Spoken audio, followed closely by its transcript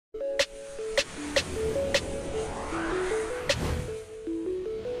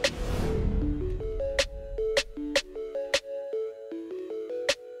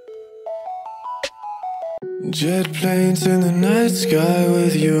Jet planes in the night sky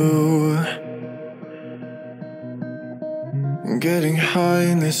with you, getting high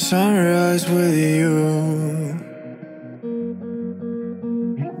in the sunrise with you,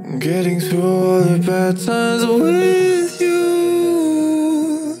 getting through all the bad times with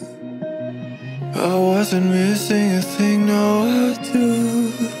you. I wasn't missing a thing, no I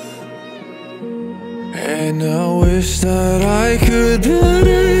do. And I wish that I could build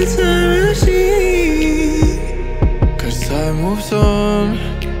a time machine, 'cause time moves on,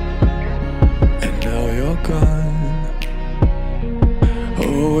 and now you're gone.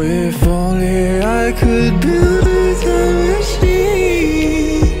 Oh, if only I could build a time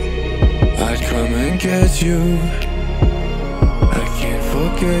machine, I'd come and get you. I can't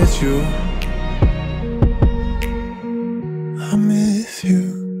forget you. I miss you,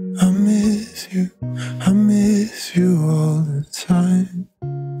 I miss you, I miss you all the time.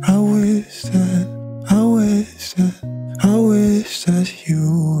 I wish that you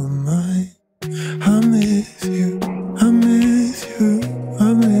were mine. I miss you, I miss you, I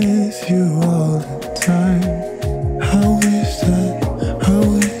miss you all the time. I wish that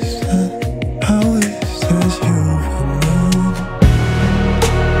you were mine.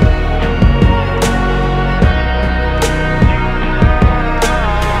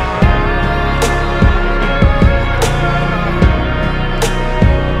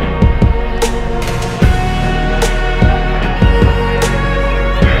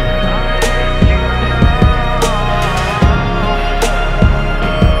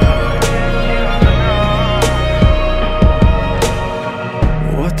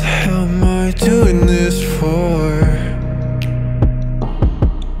 What the hell am I doing this for?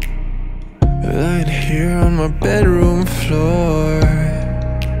 Lying here on my bedroom floor,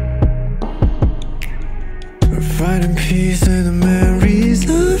 finding peace in the memories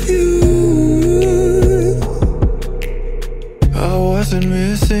of you. I wasn't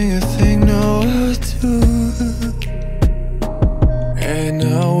missing a thing, no I do. And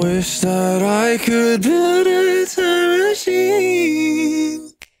I wish that I could build a time machine,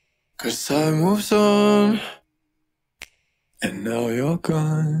 'cause time moves on, and now you're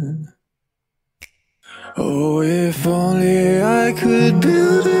gone. Oh, if only I could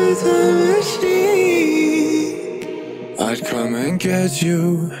build a time machine, I'd come and get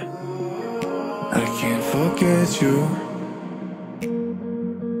you. I can't forget you.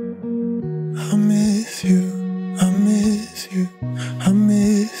 I miss you, I miss you, I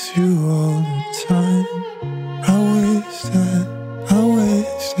miss you all the time. I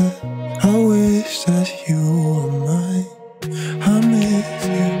wish that you were mine. I miss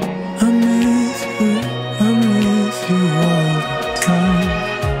you, I miss you, I miss you all the time.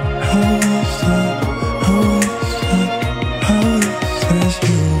 I wish that you were mine.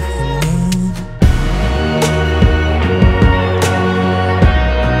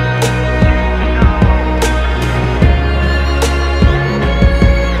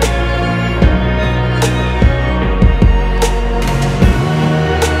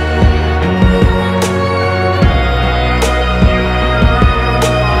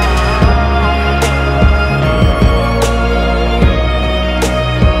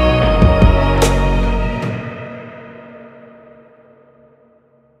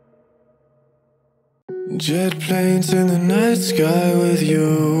 Jet planes in the night sky with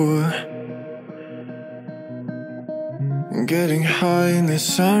you, getting high in the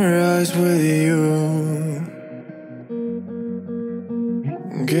sunrise with you,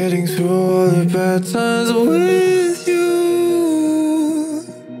 getting through all the bad times with you.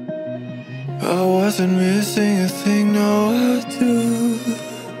 I wasn't missing a thing, no I do.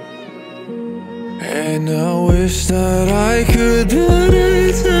 And I wish that I could build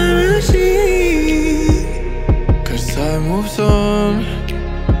a time machine, 'cause time moves on,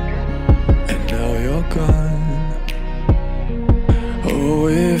 and now you're gone. Oh,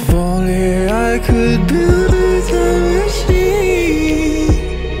 if only I could build a time machine,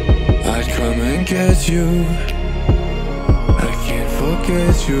 I'd come and get you. I can't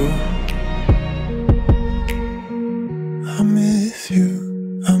forget you. I miss you,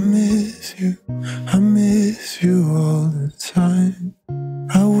 I miss you, I miss you all the time.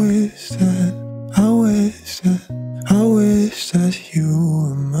 I wish that you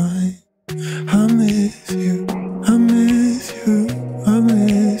were mine. I miss you, I miss you, I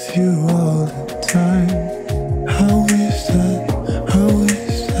miss you all the time. I wish that you were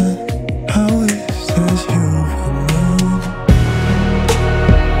mine.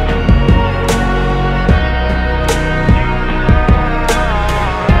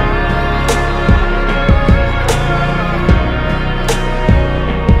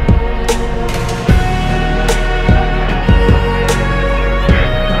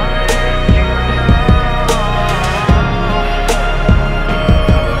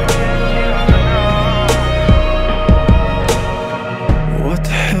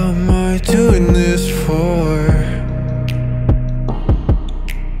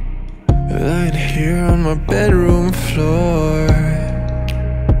 here on my bedroom floor,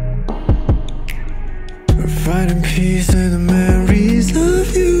 finding peace in the memories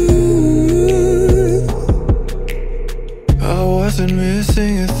of you. I wasn't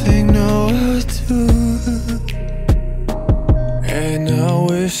missing a thing, no, I do. And I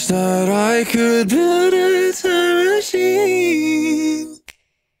wish that I could build a time machine,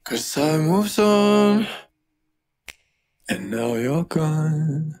 'cause time moves on, and now you're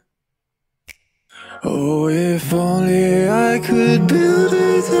gone. Oh, if only I could build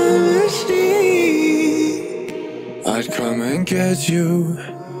a time machine, I'd come and get you.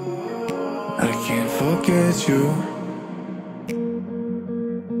 I can't forget you.